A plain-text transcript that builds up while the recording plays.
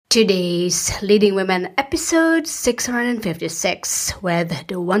Today's Leading Women episode 656 with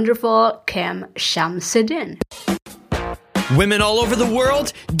the wonderful Kim Shamsuddin. Women all over the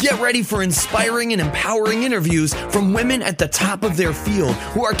world, get ready for inspiring and empowering interviews from women at the top of their field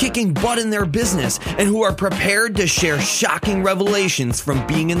who are kicking butt in their business and who are prepared to share shocking revelations from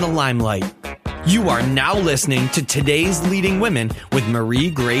being in the limelight. You are now listening to Today's Leading Women with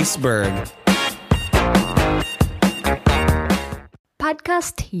Marie Grace Berg.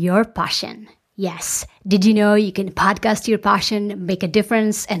 Podcast your passion. Yes, did you know you can podcast your passion, make a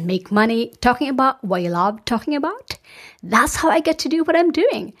difference, and make money talking about what you love talking about? That's how I get to do what I'm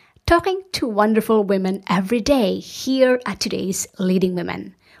doing, talking to wonderful women every day here at Today's Leading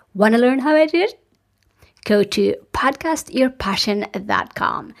Women. Want to learn how I did it? Go to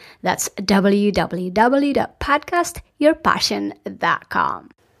podcastyourpassion.com. That's www.podcastyourpassion.com.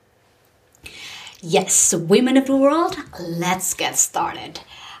 Yes, women of the world, let's get started.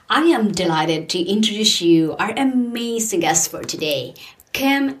 I am delighted to introduce you our amazing guest for today,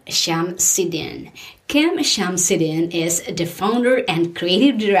 Kim Shamsuddin. Kim Shamsuddin is the founder and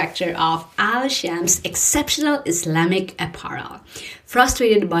creative director of Al Shams Exceptional Islamic Apparel.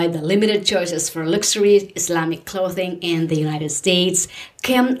 Frustrated by the limited choices for luxury Islamic clothing in the United States,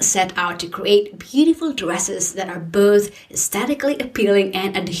 Kim set out to create beautiful dresses that are both aesthetically appealing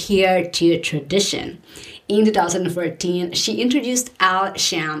and adhere to tradition. In 2014, she introduced Al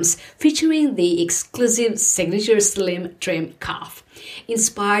Shams, featuring the exclusive signature slim trim cuff.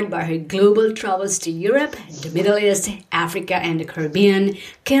 Inspired by her global travels to Europe, the Middle East, Africa, and the Caribbean,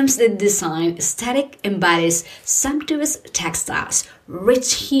 Kim's design aesthetic embodies sumptuous textiles,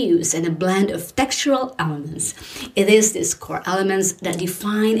 rich hues, and a blend of textural elements. It is these core elements that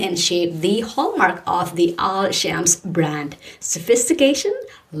define and shape the hallmark of the Al Shams brand: sophistication,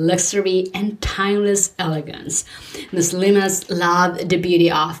 luxury, and timeless elegance. Muslims love the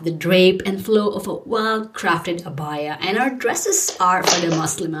beauty of the drape and flow of a well-crafted abaya, and our dresses are for the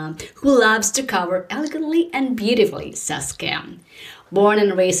Muslimah who loves to cover elegantly and beautifully, says Kim. Born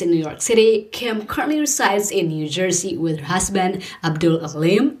and raised in New York City, Kim currently resides in New Jersey with her husband, Abdul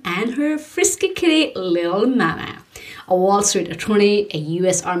Alim, and her frisky kitty, Lil Mama. A Wall Street attorney, a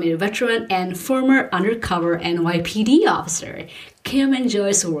U.S. Army veteran, and former undercover NYPD officer, Kim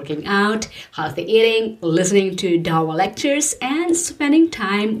enjoys working out, healthy eating, listening to Dawah lectures, and spending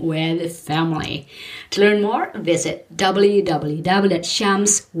time with family. To learn more, visit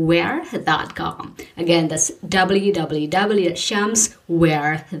www.shamswear.com. Again, that's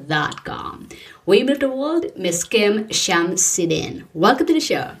www.shamswear.com. Women of the world, Miss Kim Shamsuddin. Welcome to the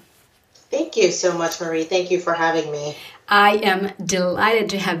show. Thank you so much, Marie. Thank you for having me. I am delighted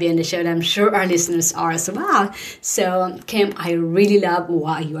to have you on the show, and I'm sure our listeners are as well. So, Kim, I really love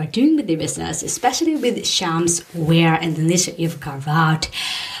what you are doing with the business, especially with Shams Wear and the niche that you've carved out.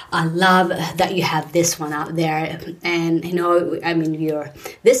 I love that you have this one out there, and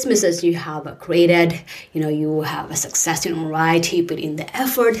this business you have created, you have a success in all right. You put in the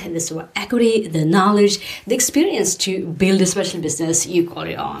effort, and the sort of equity, the knowledge, the experience to build a special business you call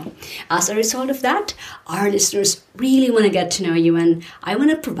it on. As a result of that, our listeners really want to get to know you, and I want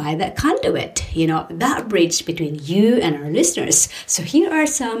to provide that conduit, that bridge between you and our listeners. So here are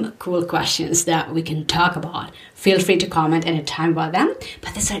some cool questions that we can talk about. Feel free to comment anytime about them,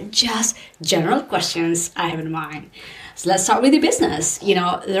 but these are just general questions I have in mind. So let's start with the business.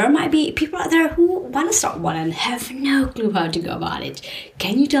 There might be people out there who want to start one and have no clue how to go about it.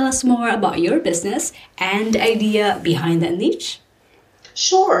 Can you tell us more about your business and the idea behind that niche?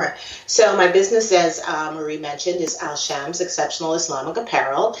 Sure. So my business, as Marie mentioned, is Al Shams Exceptional Islamic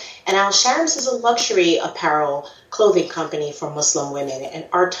Apparel. And Al Shams is a luxury apparel clothing company for Muslim women. And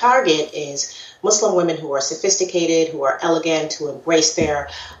our target is Muslim women who are sophisticated, who are elegant, who embrace their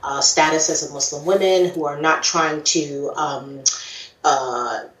status as a Muslim women, who are not trying to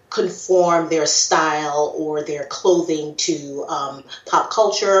conform their style or their clothing to pop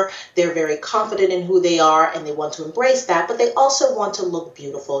culture. They're very confident in who they are and they want to embrace that, but they also want to look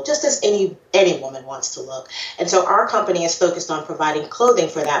beautiful, just as any woman wants to look. And so our company is focused on providing clothing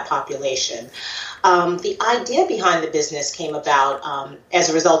for that population. The idea behind the business came about as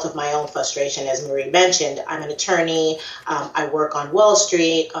a result of my own frustration. As Marie mentioned, I'm an attorney. I work on Wall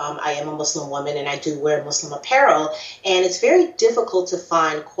Street. I am a Muslim woman and I do wear Muslim apparel. And it's very difficult to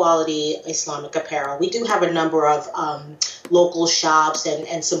find quality Islamic apparel. We do have a number of local shops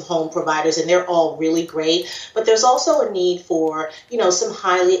and some home providers, and they're all really great. But there's also a need for, some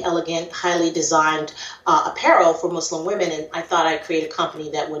highly elegant, highly designed apparel for Muslim women. And I thought I'd create a company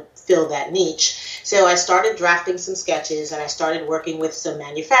that would fill that niche. So I started drafting some sketches and I started working with some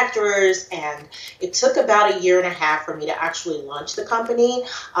manufacturers, and it took about a year and a half for me to actually launch the company.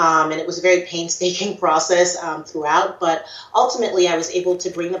 And it was a very painstaking process throughout, but ultimately I was able to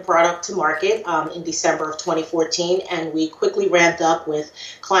bring the product to market in December of 2014, and we quickly ramped up with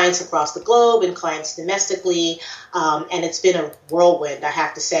clients across the globe and clients domestically. And it's been a whirlwind, I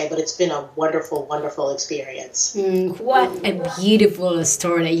have to say, but it's been a wonderful, wonderful experience. What a beautiful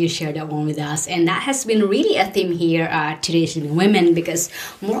story that you shared that one with us. And that has been really a theme here at Today's Women, because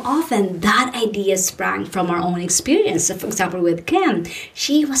more often that idea sprang from our own experience. So for example, with Kim,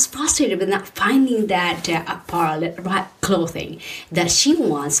 she was frustrated with not finding that apparel, that right clothing that she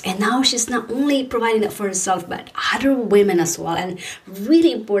wants. And now she's not only providing that for herself, but other women as well. And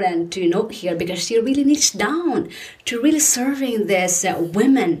really important to note here, because she really niched down to really serving this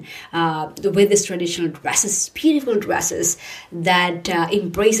women with these traditional dresses, beautiful dresses that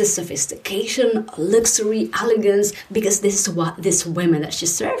embraces sophistication, luxury, elegance, because this is what these women that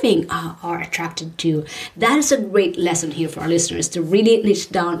she's serving are attracted to. That is a great lesson here for our listeners, to really niche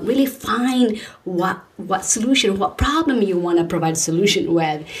down, really find what solution, what problem you want to provide a solution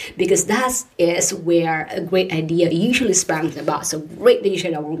with, because that is where a great idea usually sprang about. So great that you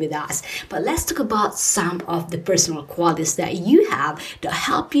shared that one with us. But let's talk about some of the personal qualities that you have to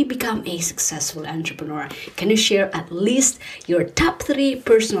help you become a successful entrepreneur. Can you share at least your top 3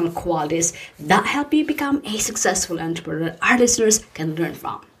 personal qualities that help you become a successful entrepreneur our listeners can learn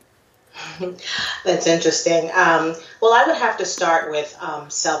from? That's interesting. Well, I would have to start with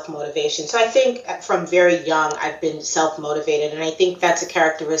self-motivation. So I think from very young, I've been self-motivated, and I think that's a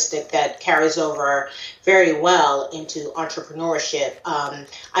characteristic that carries over very well into entrepreneurship.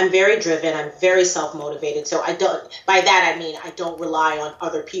 I'm very driven. I'm very self-motivated. So by that, I mean, I don't rely on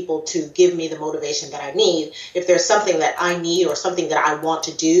other people to give me the motivation that I need. If there's something that I need or something that I want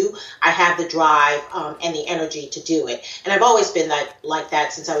to do, I have the drive and the energy to do it. And I've always been like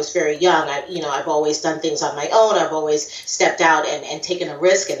that since I was very young. I've always done things on my own. I've always stepped out and taken a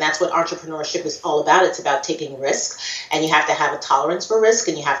risk. And that's what entrepreneurship is all about. It's about taking risk. And you have to have a tolerance for risk,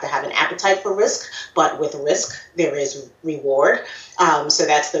 and you have to have an appetite for risk. But with risk, there is reward. So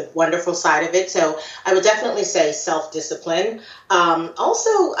that's the wonderful side of it. So I would definitely say self-discipline.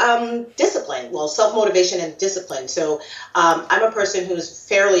 Also discipline. Well, self-motivation and discipline. So I'm a person who's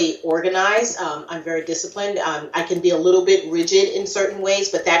fairly organized. I'm very disciplined. I can be a little bit rigid in certain ways,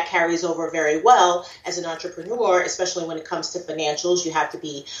 but that carries over very well as an entrepreneur, especially when it comes to financials. You have to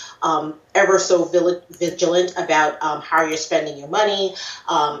be ever so vigilant about how you're spending your money,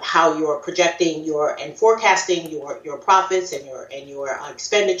 how you're projecting and forecasting your profits and your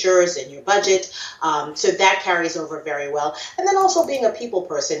expenditures and your budget. So that carries over very well. And then also being a people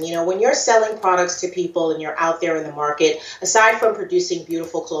person. When you're selling products to people and you're out there in the market, aside from producing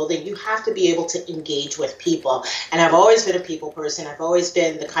beautiful clothing, you have to be able to engage with people. And I've always been a people person. I've always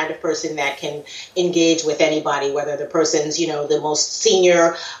been the kind of person that can engage with anybody, whether the person's, the most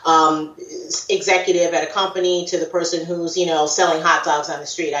senior executive at a company to the person who's, selling hot dogs on the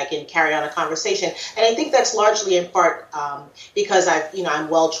street. I can carry on a conversation. And I think that's largely in part because I'm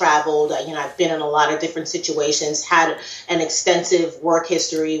well traveled. I've been in a lot of different situations, had an extensive work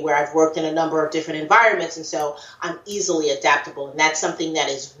history where I've worked in a number of different environments. And so I'm easily adaptable. And that's something that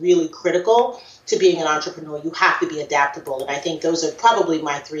is really critical to being an entrepreneur. You have to be adaptable. And I think those are probably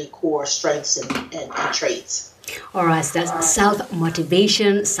my 3 core strengths and traits. All right, so that's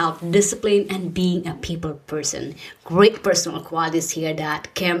self-motivation, self-discipline, and being a people person. Great personal qualities here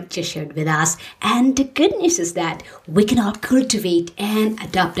that Kim just shared with us. And the good news is that we can all cultivate and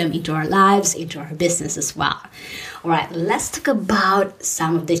adopt them into our lives, into our business as well. All right, let's talk about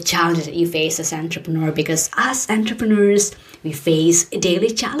some of the challenges that you face as an entrepreneur, because as entrepreneurs, we face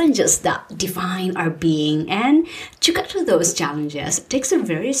daily challenges that define our being. And to get through those challenges, it takes a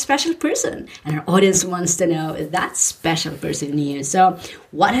very special person. And our audience wants to know that special person in you. So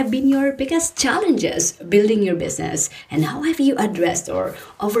what have been your biggest challenges building your business? And how have you addressed or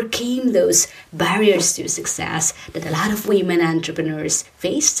overcame those barriers to success that a lot of women entrepreneurs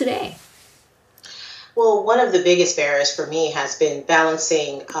face today? Well, one of the biggest barriers for me has been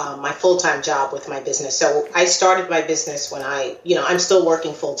balancing my full-time job with my business. So I started my business when I'm still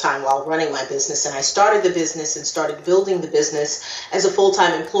working full-time while running my business. And I started the business and started building the business as a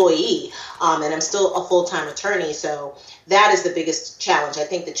full-time employee. And I'm still a full-time attorney. So that is the biggest challenge. I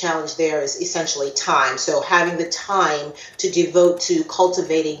think the challenge there is essentially time. So having the time to devote to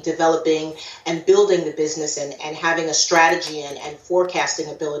cultivating, developing, and building the business, and having a strategy and forecasting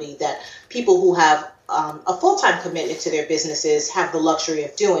ability that people who have a full-time commitment to their businesses have the luxury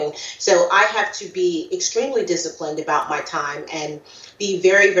of doing. So I have to be extremely disciplined about my time and be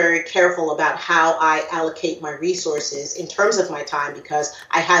very, very careful about how I allocate my resources in terms of my time, because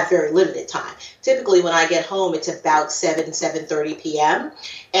I have very limited time. Typically, when I get home, it's about 7:30 p.m.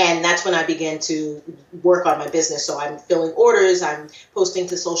 And that's when I begin to work on my business. So I'm filling orders, I'm posting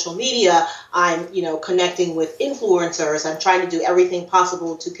to social media, I'm, connecting with influencers. I'm trying to do everything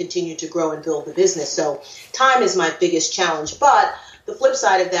possible to continue to grow and build the business. So time is my biggest challenge. But the flip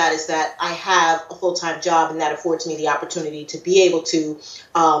side of that is that I have a full-time job, and that affords me the opportunity to be able to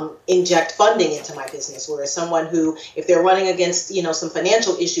inject funding into my business. Whereas someone who, if they're running against, some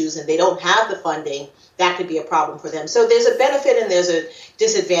financial issues and they don't have the funding, that could be a problem for them. So there's a benefit and there's a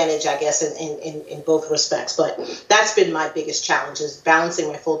disadvantage, I guess, in both respects. But that's been my biggest challenge, is balancing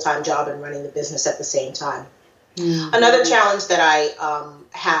my full-time job and running the business at the same time. Mm-hmm. Another challenge that I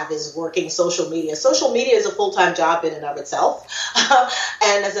have is working social media. Social media is a full-time job in and of itself.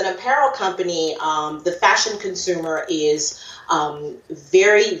 And as an apparel company, the fashion consumer is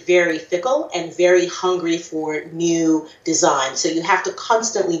very, very fickle and very hungry for new design. So you have to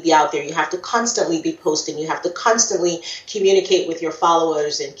constantly be out there. You have to constantly be posting. You have to constantly communicate with your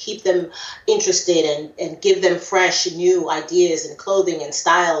followers and keep them interested and give them fresh new ideas and clothing and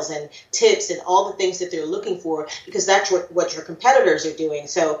styles and tips and all the things that they're looking for, because that's what your competitors are doing.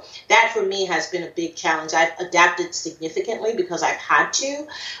 So that for me has been a big challenge. I've adapted significantly because I've had to,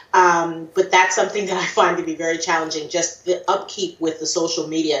 but that's something that I find to be very challenging. Just the upkeep with the social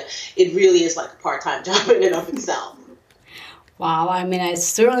media, it really is like a part-time job in and of itself. Wow, I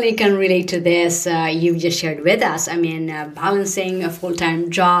certainly can relate to this you've just shared with us. Balancing a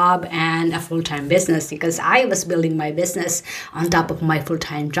full-time job and a full-time business, because I was building my business on top of my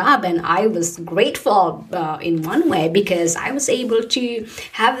full-time job, and I was grateful in one way because I was able to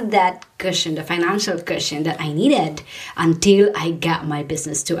have that cushion, the financial cushion that I needed until I got my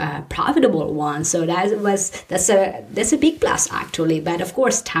business to a profitable one. So that's a big plus actually. But of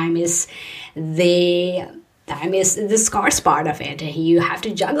course, time is the scarce part of it. You have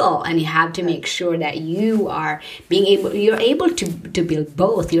to juggle, and you have to make sure that you're able to build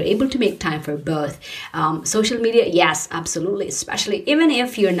both. You're able to make time for both. Social media, yes, absolutely, especially even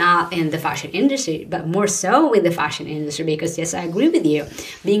if you're not in the fashion industry, but more so with the fashion industry, because yes, I agree with you.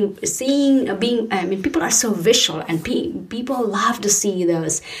 People are so visual, and people love to see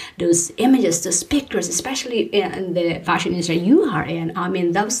those images, those pictures, especially in the fashion industry you are in. I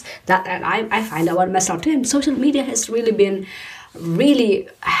find out about myself too. And social media has really been really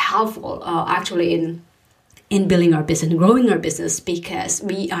helpful actually in building our business, growing our business, because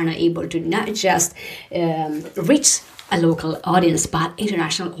we are not able to not just reach a local audience, but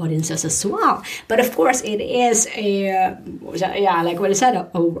international audiences as well. But of course, it is like what I said,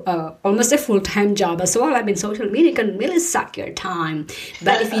 almost a full-time job as well. Social media can really suck your time,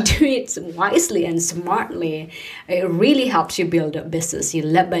 but if you do it wisely and smartly, it really helps you build a business.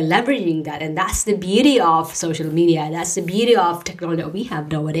 By leveraging that, and that's the beauty of social media. That's the beauty of technology that we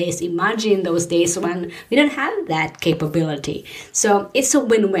have nowadays. Imagine those days when we don't have that capability. So it's a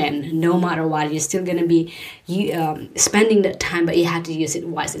win-win. No matter what, you're still gonna be spending that time, but you have to use it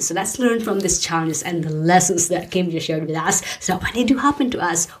wisely. So let's learn from these challenges and the lessons that Kim just shared with us. So when they do happen to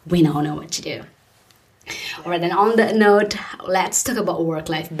us, we now know what to do. All right, then on that note, let's talk about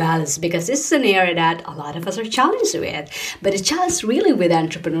work-life balance, because this is an area that a lot of us are challenged with. But the challenge really with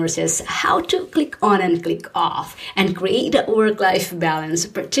entrepreneurs is how to click on and click off and create a work-life balance,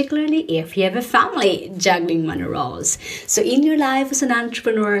 particularly if you have a family juggling many roles. So in your life as an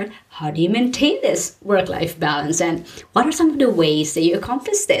entrepreneur, how do you maintain this work-life balance? And what are some of the ways that you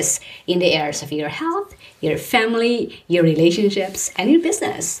accomplish this in the areas of your health, your family, your relationships, and your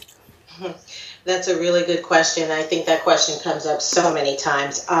business? That's a really good question. I think that question comes up so many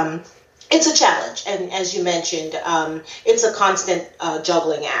times. It's a challenge. And as you mentioned, it's a constant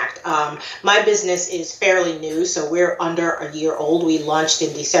juggling act. My business is fairly new, so we're under a year old. We launched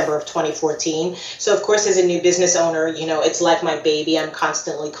in December of 2014. So, of course, as a new business owner, it's like my baby. I'm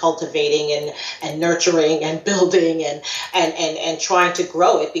constantly cultivating and nurturing and building and trying to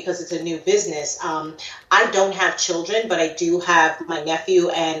grow it because it's a new business. I don't have children, but I do have my nephew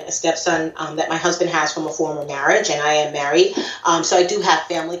and a stepson that my husband has from a former marriage, and I am married. So I do have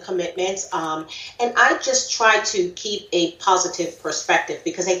family commitments. clients. And I just try to keep a positive perspective,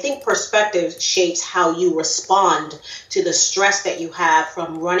 because I think perspective shapes how you respond to the stress that you have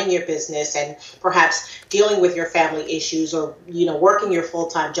from running your business and perhaps dealing with your family issues, or, working your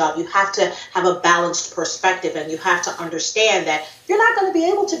full-time job. You have to have a balanced perspective, and you have to understand that you're not going to be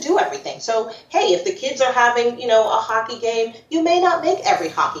able to do everything. So, hey, if the kids are having, a hockey game, you may not make every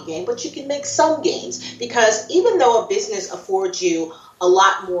hockey game, but you can make some games, because even though a business affords you a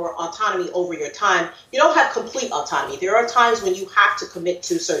lot more autonomy over your time, you don't have complete autonomy. There are times when you have to commit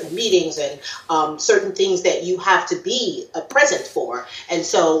to certain meetings and certain things that you have to be present for. And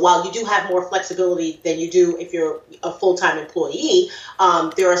so while you do have more flexibility than you do if you're a full-time employee,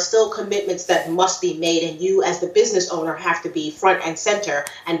 there are still commitments that must be made, and you as the business owner have to be front and center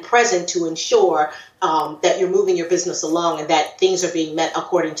and present to ensure that you're moving your business along and that things are being met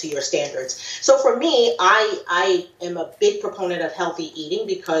according to your standards. So for me, I am a big proponent of healthy eating,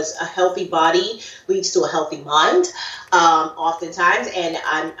 because a healthy body leads to a healthy mind, oftentimes. And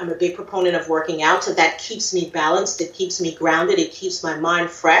I'm a big proponent of working out. So that keeps me balanced. It keeps me grounded. It keeps my mind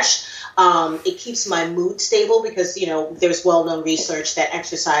fresh. It keeps my mood stable, because, there's well-known research that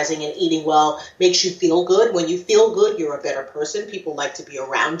exercising and eating well makes you feel good. When you feel good, you're a better person. People like to be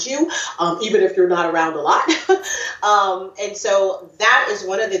around you, even if you're not around a lot. And so that is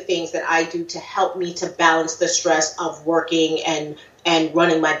one of the things that I do to help me to balance the stress of working and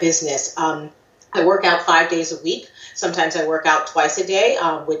running my business. I work out 5 days a week. Sometimes I work out twice a day,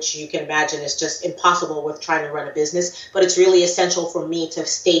 which you can imagine is just impossible with trying to run a business. But it's really essential for me to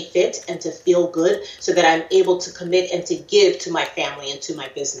stay fit and to feel good, so that I'm able to commit and to give to my family and to my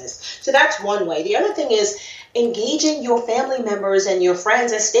business. So that's one way. The other thing is engaging your family members and your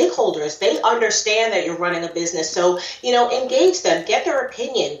friends as stakeholders. They understand that you're running a business. So, engage them, get their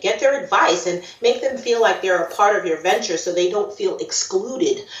opinion, get their advice, and make them feel like they're a part of your venture, so they don't feel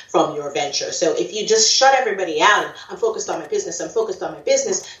excluded from your venture. So if you just shut everybody out, and I'm focused on my business,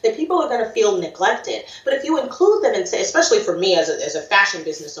 then people are going to feel neglected. But if you include them and say, especially for me as a fashion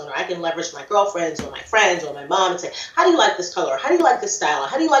business owner, I can leverage my girlfriends or my friends or my mom and say, how do you like this color? How do you like this style?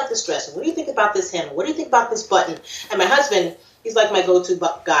 How do you like this dress? And what do you think about this hem? What do you think about this button? And my husband, he's like my go-to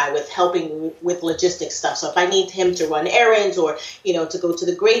guy with helping with logistics stuff. So if I need him to run errands, or, to go to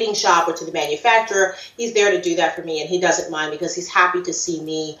the grading shop or to the manufacturer, he's there to do that for me. And he doesn't mind, because he's happy to see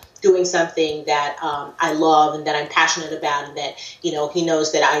me doing something that I love and that I'm passionate about, and that, he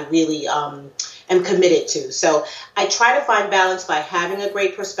knows that I really am committed to. So I try to find balance by having a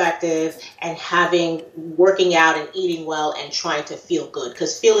great perspective and working out and eating well and trying to feel good,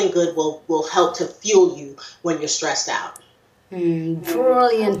 because feeling good will help to fuel you when you're stressed out.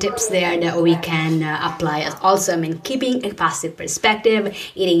 Brilliant tips there that we can apply. Also, keeping a positive perspective,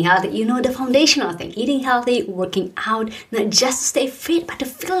 eating healthy, the foundational thing, eating healthy, working out, not just to stay fit, but to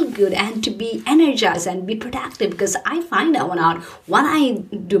feel good and to be energized and be productive. Because I find that when I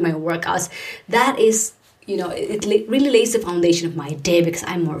do my workouts, that is, it really lays the foundation of my day, because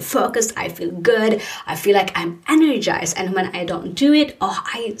I'm more focused, I feel good, I feel like I'm energized. And when I don't do it,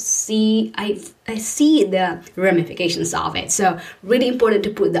 I see the ramifications of it. So really important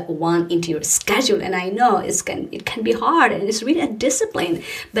to put that one into your schedule. And I know it can be hard, and it's really a discipline.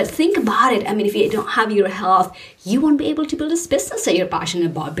 But think about it. If you don't have your health, you won't be able to build this business that you're passionate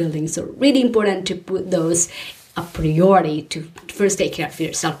about building. So really important to put those a priority, to first take care of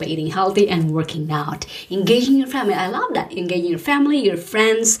yourself by eating healthy and working out. Engaging your family. I love that. Engaging your family, your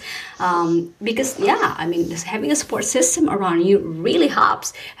friends, because just having a support system around you really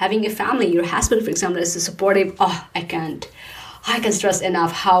helps. Having a family, your husband, for example, is supportive. I can't stress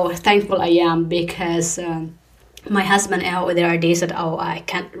enough how thankful I am, because my husband, there are days that I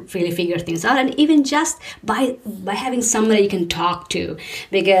can't really figure things out, and even just by having somebody you can talk to,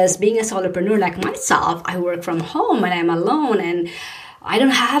 because being a solopreneur like myself, I work from home and I'm alone, and I don't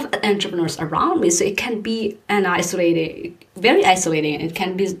have entrepreneurs around me, so it can be very isolating. It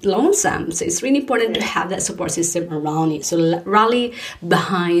can be lonesome. So it's really important to have that support system around you. So rally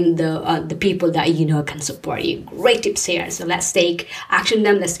behind the people that can support you. Great tips here. So let's take action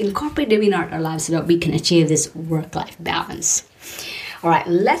them. Let's incorporate them in our lives so that we can achieve this work-life balance. All right,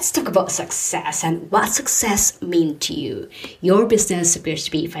 let's talk about success and what success means to you. Your business appears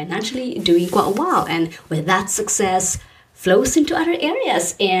to be financially doing quite well, and with that success flows into other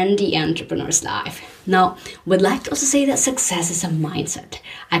areas in the entrepreneur's life. Now, would like to also say that success is a mindset.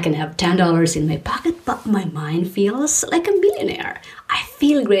 I can have $10 in my pocket, but my mind feels like a billionaire. I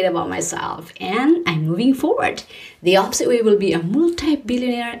feel great about myself and I'm moving forward. The opposite way will be a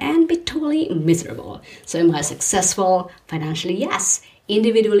multi-billionaire and be totally miserable. So am I successful? Financially, yes.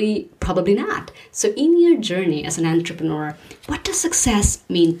 Individually, probably not. So in your journey as an entrepreneur, what does success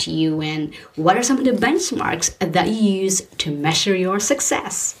mean to you, and what are some of the benchmarks that you use to measure your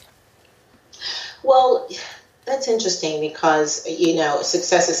success? Well, that's interesting because,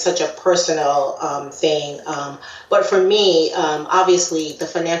 success is such a personal thing. But for me, obviously, the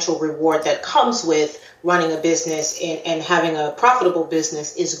financial reward that comes with running a business and having a profitable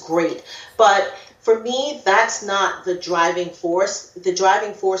business is great. But for me, that's not the driving force. The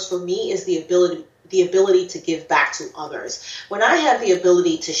driving force for me is the ability to give back to others. When I have the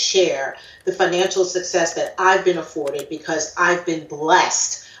ability to share the financial success that I've been afforded because I've been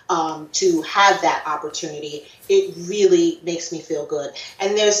blessed to have that opportunity, it really makes me feel good.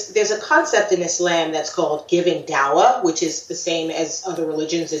 And there's a concept in Islam that's called giving dawah, which is the same as other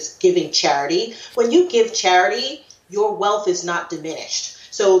religions, is giving charity. When you give charity, your wealth is not diminished.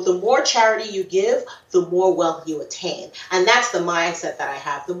 So the more charity you give, the more wealth you attain. And that's the mindset that I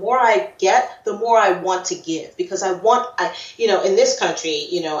have. The more I get, the more I want to give, because in this country,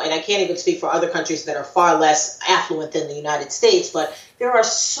 and I can't even speak for other countries that are far less affluent than the United States, but there are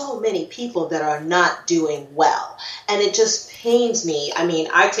so many people that are not doing well. And it just pains me. I mean,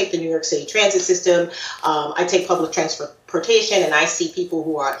 I take the New York City transit system. I take public transportation, and I see people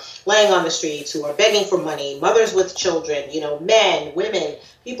who are laying on the streets, who are begging for money, mothers with children, men, women,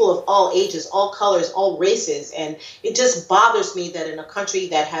 people of all ages, all colors, all races. And it just bothers me that in a country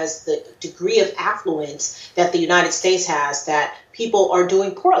that has the degree of affluence that the United States has, that people are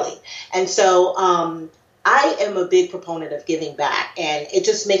doing poorly. And so I am a big proponent of giving back, and it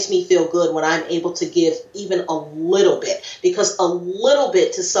just makes me feel good when I'm able to give even a little bit, because a little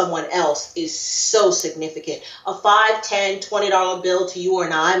bit to someone else is so significant. A $5, $10, $20 bill to you or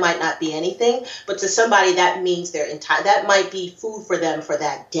I might not be anything, but to somebody that means that might be food for them for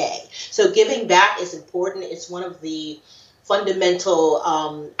that day. So giving back is important. It's one of the fundamental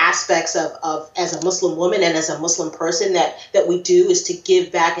aspects of as a Muslim woman and as a Muslim person that we do, is to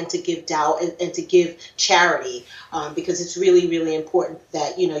give back and to give dawah and to give charity, because it's really, really important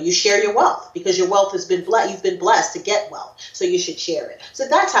that you share your wealth, because your wealth has been blessed. You've been blessed to get wealth, so you should share it. So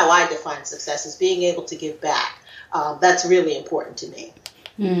that's how I define success, is being able to give back. That's really important to me.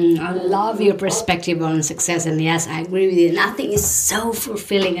 I love your perspective on success, and yes, I agree with you. Nothing is so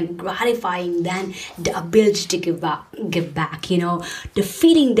fulfilling and gratifying than the ability to give back. The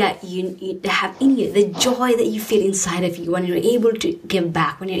feeling that you have in you, the joy that you feel inside of you when you're able to give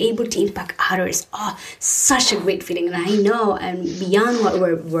back, when you're able to impact others. Oh, such a great feeling. And I know, and beyond what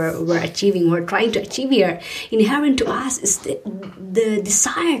we're achieving, we're trying to achieve here, inherent to us is the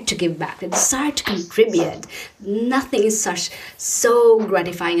desire to give back, the desire to contribute. Nothing is so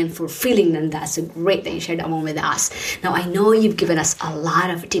gratifying and fulfilling than that. So great that you shared that one with us. Now, I know you've given us a lot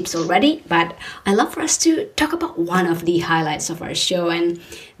of tips already, but I'd love for us to talk about one of the highlights of our show, and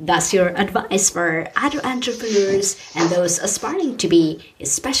that's your advice for other entrepreneurs and those aspiring to be,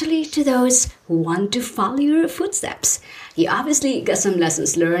 especially to those who want to follow your footsteps. You obviously got some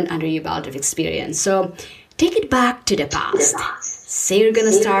lessons learned under your belt of experience, so take it back to the past. Say you're going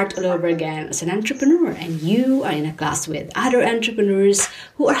to start all over again as an entrepreneur, and you are in a class with other entrepreneurs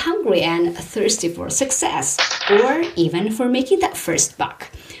who are hungry and thirsty for success, or even for making that first buck.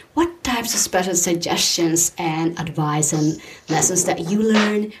 What types of special suggestions and advice and lessons that you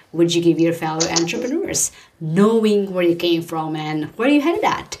learn would you give your fellow entrepreneurs, knowing where you came from and where you headed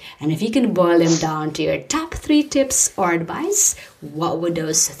at? And if you can boil them down to your top 3 tips or advice, what would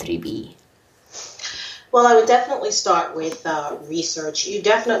those 3 be? Well, I would definitely start with research. You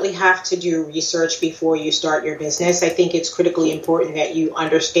definitely have to do research before you start your business. I think it's critically important that you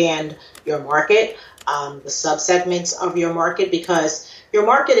understand your market, the subsegments of your market, because your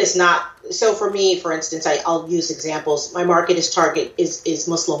market is not. So for me, for instance, I'll use examples. My market is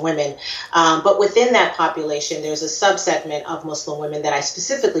Muslim women. But within that population, there's a subsegment of Muslim women that I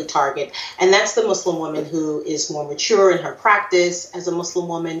specifically target. And that's the Muslim woman who is more mature in her practice as a Muslim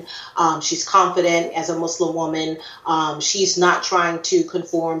woman. She's confident as a Muslim woman. She's not trying to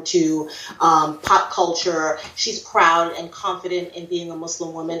conform to pop culture. She's proud and confident in being a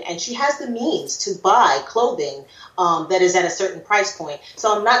Muslim woman. And she has the means to buy clothing that is at a certain price point. So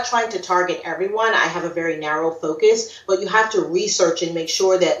I'm not trying to target everyone. I have a very narrow focus, but you have to research and make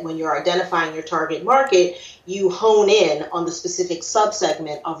sure that when you're identifying your target market, you hone in on the specific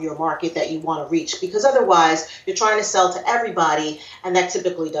subsegment of your market that you want to reach, because otherwise you're trying to sell to everybody, and that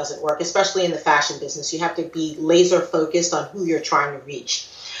typically doesn't work, especially in the fashion business. You have to be laser focused on who you're trying to reach.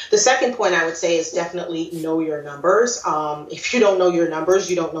 The second point I would say is definitely know your numbers. If you don't know your numbers,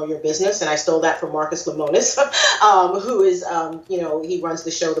 you don't know your business. And I stole that from Marcus Lemonis, who is, he runs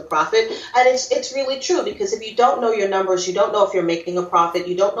the show, The Profit. And it's really true, because if you don't know your numbers, you don't know if you're making a profit.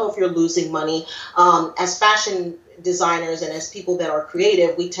 You don't know if you're losing money. As fashion designers and as people that are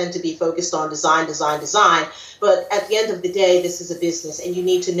creative, we tend to be focused on design. But at the end of the day, this is a business, and you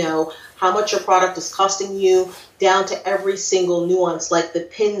need to know how much your product is costing you, down to every single nuance, like the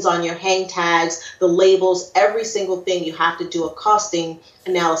pins on your hang tags, the labels, every single thing you have to do a costing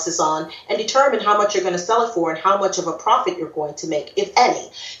analysis on and determine how much you're going to sell it for and how much of a profit you're going to make, if any.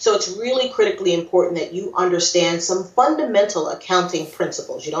 So it's really critically important that you understand some fundamental accounting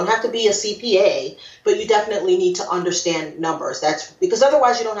principles. You don't have to be a CPA, but you definitely need to understand numbers. That's because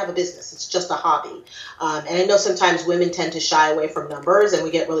otherwise you don't have a business. It's just a hobby. And I know sometimes women tend to shy away from numbers, and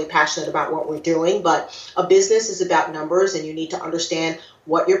we get really passionate about what we're doing, but a business is about numbers, and you need to understand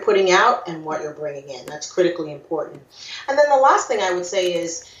what you're putting out and what you're bringing in. That's critically important. And then the last thing I would say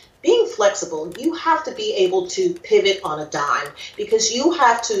is being flexible. You have to be able to pivot on a dime, because you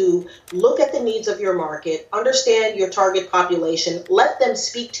have to look at the needs of your market, understand your target population, let them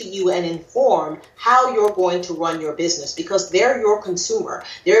speak to you and inform how you're going to run your business, because they're your consumer.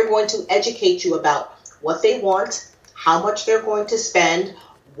 They're going to educate you about what they want, how much they're going to spend,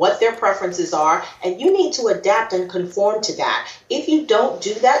 what their preferences are, and you need to adapt and conform to that. If you don't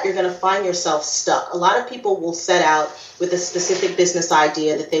do that, you're going to find yourself stuck. A lot of people will set out with a specific business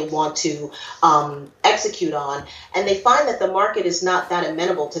idea that they want to execute on, and they find that the market is not that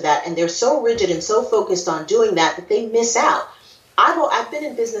amenable to that, and they're so rigid and so focused on doing that they miss out. I've been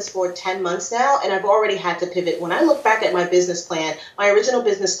in business for 10 months now, and I've already had to pivot. When I look back at my business plan, my original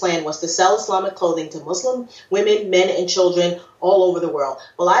business plan was to sell Islamic clothing to Muslim women, men, and children all over the world.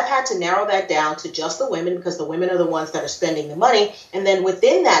 Well, I've had to narrow that down to just the women, because the women are the ones that are spending the money. And then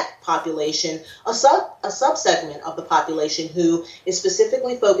within that population, a subsegment of the population who is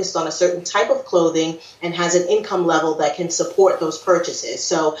specifically focused on a certain type of clothing and has an income level that can support those purchases.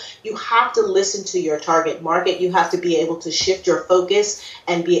 So you have to listen to your target market. You have to be able to shift your focus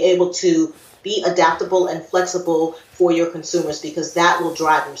and be able to be adaptable and flexible for your consumers, because that will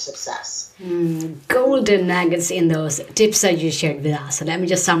drive your success. Golden nuggets in those tips that you shared with us. So let me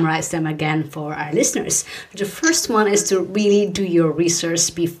just summarize them again for our listeners. The first one is to really do your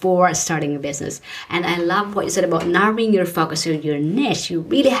research before starting a business. And I love what you said about narrowing your focus or your niche. You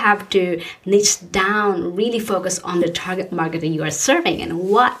really have to niche down, really focus on the target market that you are serving and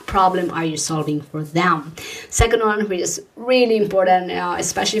what problem are you solving for them. Second one, which is really important,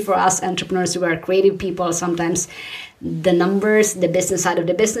 especially for us entrepreneurs who are creative people, sometimes the numbers, the business side of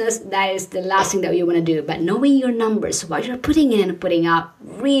the business, that is the last thing that you want to do. But knowing your numbers, what you're putting in and putting out,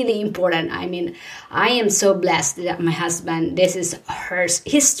 really important. I mean, I am so blessed that my husband, this is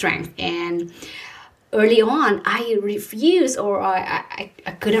his strength. And early on, I refused, or I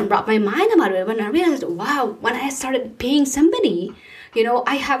couldn't wrap my mind about it. When I realized, wow, when I started paying somebody,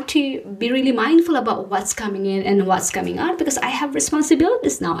 I have to be really mindful about what's coming in and what's coming out, because I have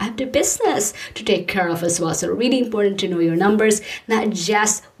responsibilities now. I have the business to take care of as well. So really important to know your numbers, not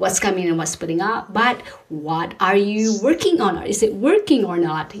just what's coming in and what's putting out, but what are you working on? Is it working or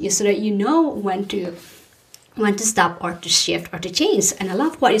not? So that you know when to stop or to shift or to change. And I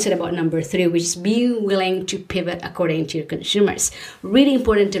love what you said about number 3, which is being willing to pivot according to your consumers. Really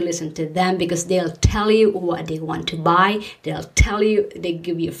important to listen to them, because they'll tell you what they want to buy. They'll tell you, they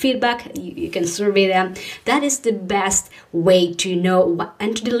give you feedback. You can survey them. That is the best way to know what,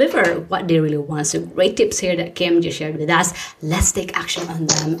 and to deliver what they really want. So great tips here that Kim just shared with us. Let's take action on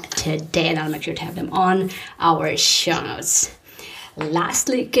them today, and I'll make sure to have them on our show notes.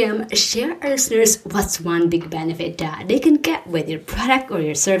 Lastly, Kim, share our listeners what's one big benefit that they can get with your product or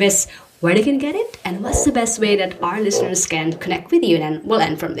your service, where they can get it, and what's the best way that our listeners can connect with you, and we'll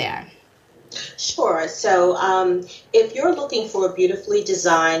end from there. Sure. So if you're looking for beautifully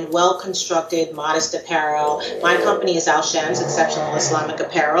designed, well-constructed, modest apparel, my company is Al Shams Exceptional Islamic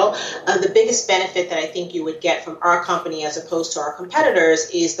Apparel. The biggest benefit that I think you would get from our company as opposed to our competitors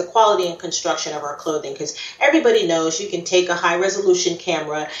is the quality and construction of our clothing, because everybody knows you can take a high-resolution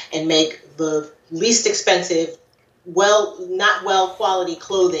camera and make the least expensive not well quality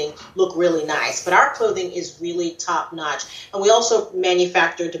clothing look really nice, but our clothing is really top notch. And we also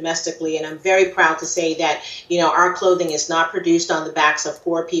manufacture domestically. And I'm very proud to say that, our clothing is not produced on the backs of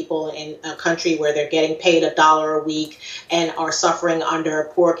poor people in a country where they're getting paid $1 a week and are suffering under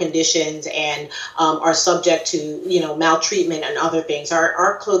poor conditions and are subject to, maltreatment and other things.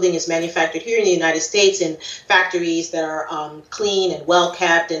 Our clothing is manufactured here in the United States in factories that are clean and well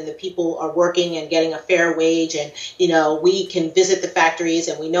kept, and the people are working and getting a fair wage. And we can visit the factories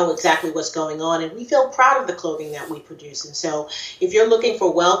and we know exactly what's going on, and we feel proud of the clothing that we produce. And so if you're looking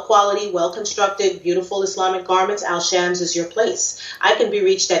for well quality, well constructed, beautiful Islamic garments, Al Shams is your place. I can be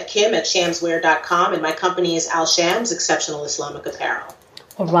reached at kim@shamswear.com, and my company is Al Shams Exceptional Islamic Apparel.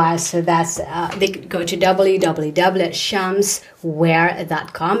 All right, so that's they could go to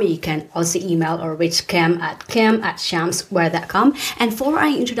www.shamswear.com. You can also email or reach kim@shamswear.com. And for our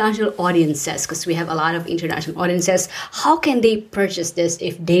international audiences, because we have a lot of international audiences, how can they purchase this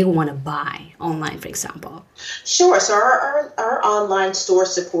if they want to buy online, for example? Sure. So our online store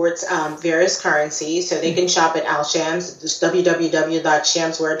supports various currencies, so they can shop at Al Shams, just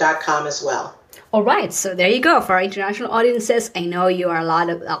www.shamswear.com as well. All right, so there you go. For our international audiences, I know you are a lot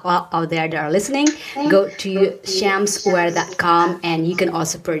out there that are listening. Go to shamswear.com and you can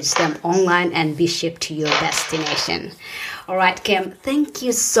also purchase them online and be shipped to your destination. All right, Kim, thank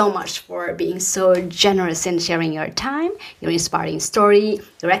you so much for being so generous in sharing your time, your inspiring story,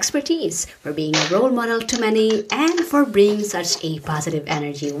 your expertise, for being a role model to many, and for bringing such a positive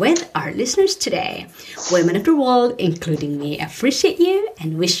energy with our listeners today. Women of the world, including me, appreciate you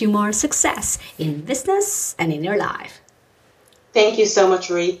and wish you more success in business and in your life. Thank you so much,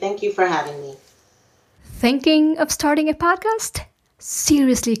 Marie. Thank you for having me. Thinking of starting a podcast?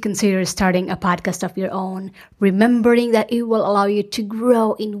 Seriously consider starting a podcast of your own, remembering that it will allow you to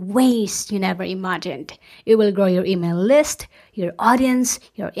grow in ways you never imagined. It will grow your email list, your audience,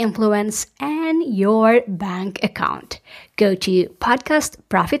 your influence, and your bank account. Go to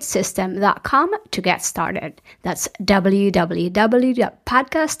podcastprofitsystem.com to get started. That's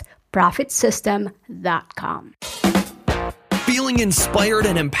www.podcastprofitsystem.com. Feeling inspired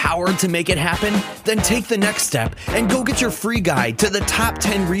and empowered to make it happen? Then take the next step and go get your free guide to the top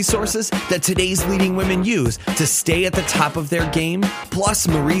 10 resources that today's leading women use to stay at the top of their game, plus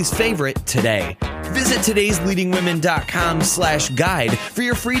Marie's favorite today. Visit todaysleadingwomen.com/guide for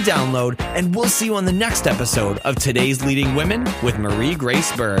your free download, and we'll see you on the next episode of Today's Leading Women with Marie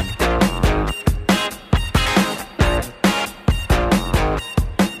Grace Berg.